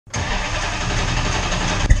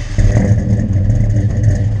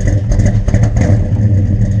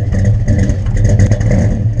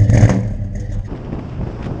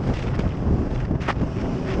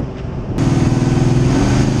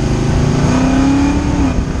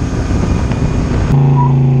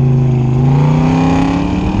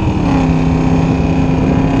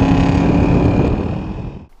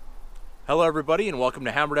everybody, and welcome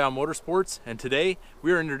to Hammerdown Motorsports. And today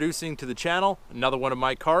we are introducing to the channel another one of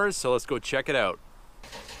my cars, so let's go check it out.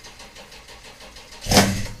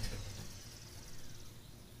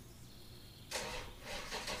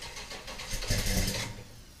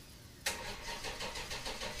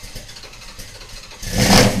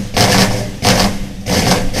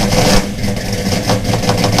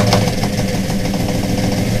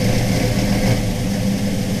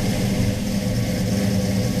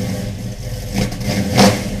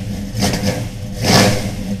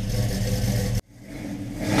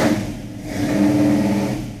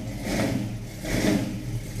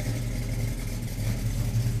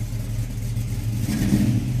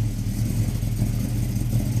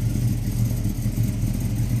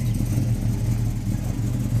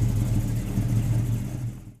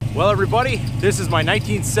 Well everybody, this is my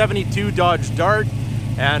 1972 Dodge Dart,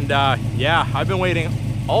 and yeah, I've been waiting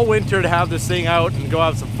all winter to have this thing out and go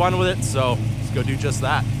have some fun with it, so let's go do just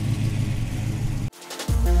that.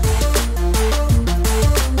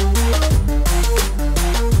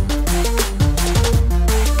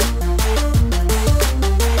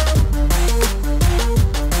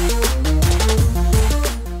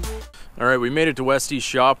 Alright, we made it to Westy's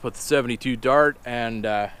shop with the 72 Dart,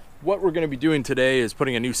 and what we're going to be doing today is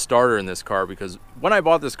putting a new starter in this car, because when I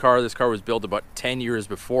bought this car was built about 10 years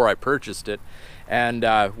before I purchased it. And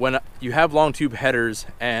when you have long tube headers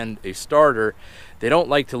and a starter, they don't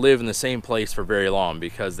like to live in the same place for very long,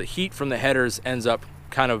 because the heat from the headers ends up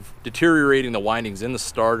kind of deteriorating the windings in the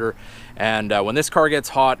starter. And when this car gets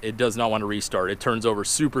hot, it does not want to restart. It turns over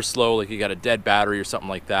super slow, like you got a dead battery or something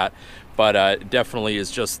like that. But it definitely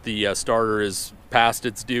is just the starter is past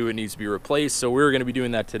its due. It needs to be replaced, so we're going to be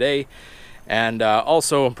doing that today. And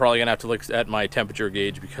also I'm probably gonna have to look at my temperature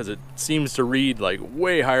gauge, because it seems to read like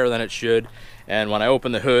way higher than it should. And when I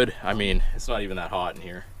open the hood, I mean, it's not even that hot in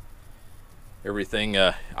here. Everything,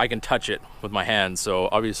 I can touch it with my hands, so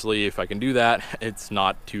obviously if I can do that, it's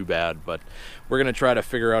not too bad. But we're gonna try to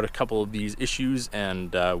figure out a couple of these issues,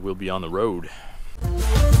 and we'll be on the road.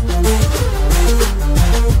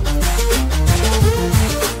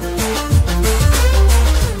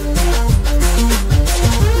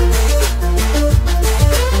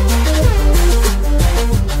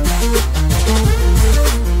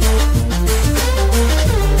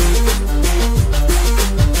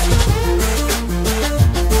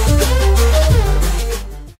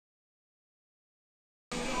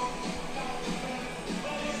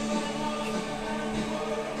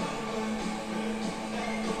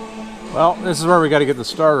 Well, this is where we got to get the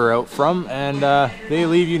starter out from, and they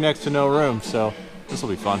leave you next to no room, so this will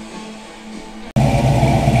be fun.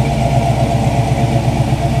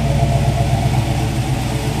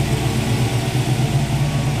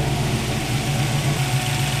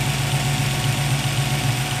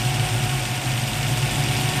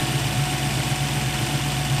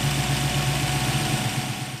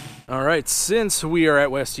 Alright, since we are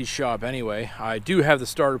at Westy's shop anyway, I do have the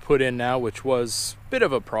starter put in now, which was a bit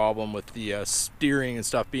of a problem with the steering and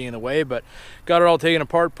stuff being in the way, but got it all taken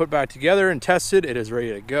apart, put back together, and tested. It is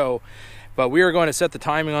ready to go. But we are going to set the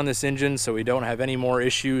timing on this engine so we don't have any more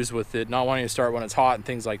issues with it not wanting to start when it's hot and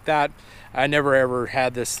things like that. I never ever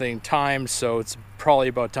had this thing timed, so it's probably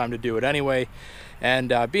about time to do it anyway.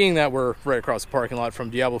 And being that we're right across the parking lot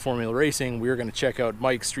from Diablo Formula Racing, we're going to check out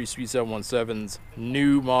Mike's Street Speed 717's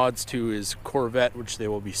new mods to his Corvette, which they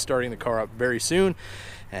will be starting the car up very soon,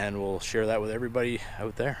 and we'll share that with everybody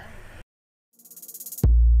out there.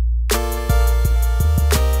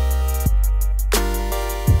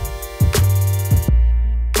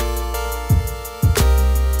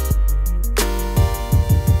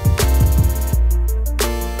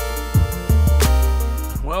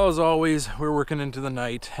 Well, as always, we're working into the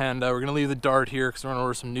night, and we're gonna leave the Dart here because we're gonna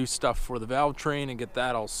order some new stuff for the valve train and get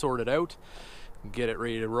that all sorted out and get it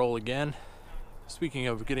ready to roll again. Speaking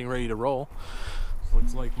of getting ready to roll,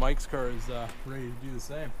 looks like Mike's car is ready to do the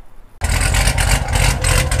same.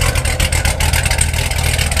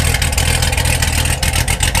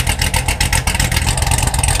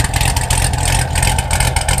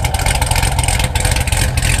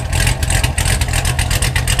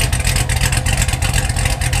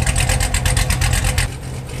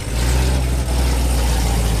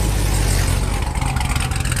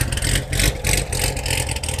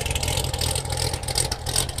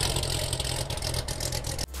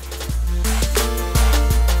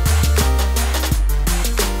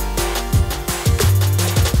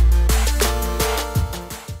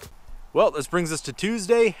 Well, this brings us to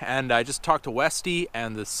Tuesday, and I just talked to Westy,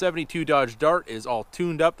 and the 72 Dodge Dart is all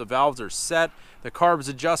tuned up. The valves are set, the carb's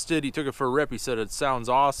adjusted. He took it for a rip. He said it sounds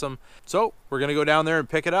awesome. So we're gonna go down there and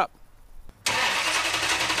pick it up.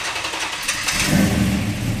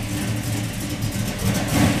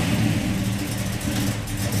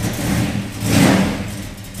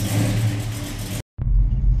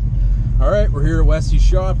 Westy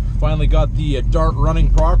shop. Finally got the dart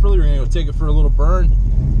running properly. We're gonna go take it for a little burn.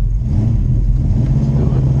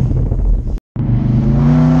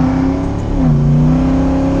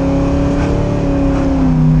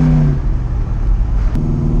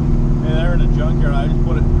 Hey, they're in the junkyard. I just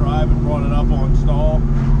put it in drive and brought it up on stall.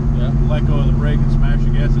 Yeah. Let go of the brake and smash the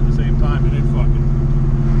gas at the same time, and it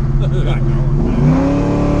fucking got going.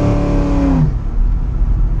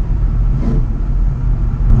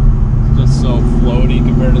 So floaty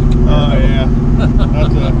compared to the car. Oh yeah,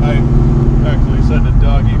 I actually said to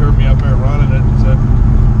Doug, he heard me up there running it, and said,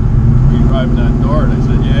 "Are you driving that Dart?" I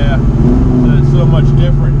said, "Yeah." Said, it's so much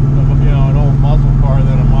different, you know, an old muscle car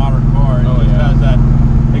than a modern car. It just has that.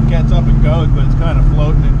 It gets up and goes, but it's kind of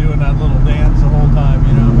floating and doing that little dance the whole time,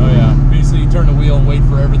 you know. Oh yeah. Basically, you turn the wheel and wait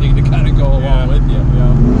for everything to kind of go along with you.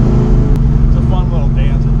 Yeah. It's a fun little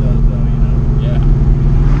dance it does, though, you know. Yeah.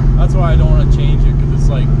 That's why I don't want to change it, because it's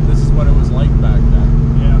like, this is what it was like back then.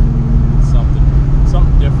 Yeah.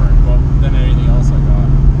 Something different than anything else I got.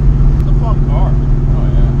 It's a fun car. Oh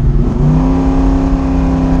yeah.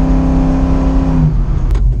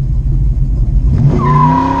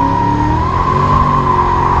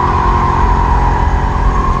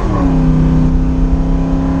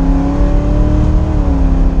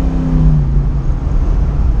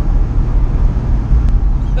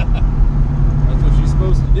 That's what she's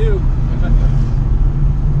supposed to do.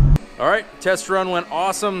 All right, test run went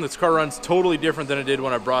awesome. This car runs totally different than it did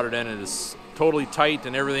when I brought it in. It is totally tight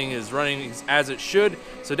and everything is running as it should.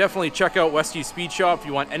 So definitely check out Westy Speed Shop if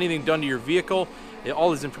you want anything done to your vehicle. All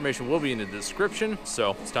this information will be in the description.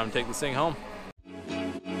 So it's time to take this thing home.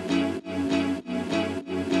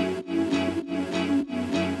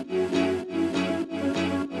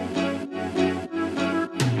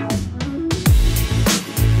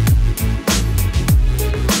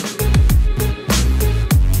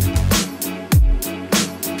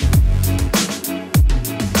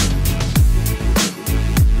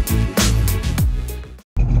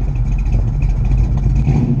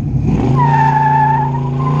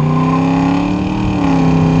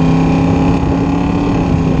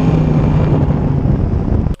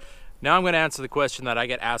 Now I'm going to answer the question that I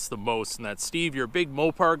get asked the most, and that's, Steve, you're a big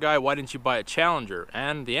Mopar guy, why didn't you buy a Challenger?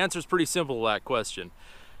 And the answer is pretty simple to that question.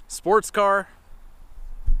 Sports car,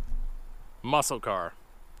 muscle car.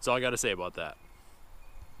 That's all I got to say about that.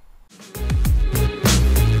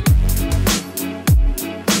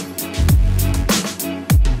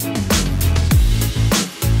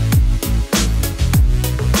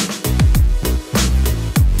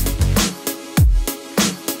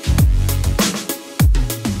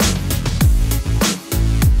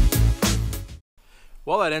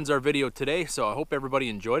 Well, that ends our video today, so I hope everybody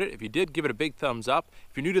enjoyed it. If you did, give it a big thumbs up.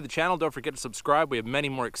 If you're new to the channel, don't forget to subscribe. We have many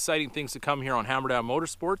more exciting things to come here on Hammerdown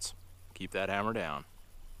Motorsports. Keep that hammer down.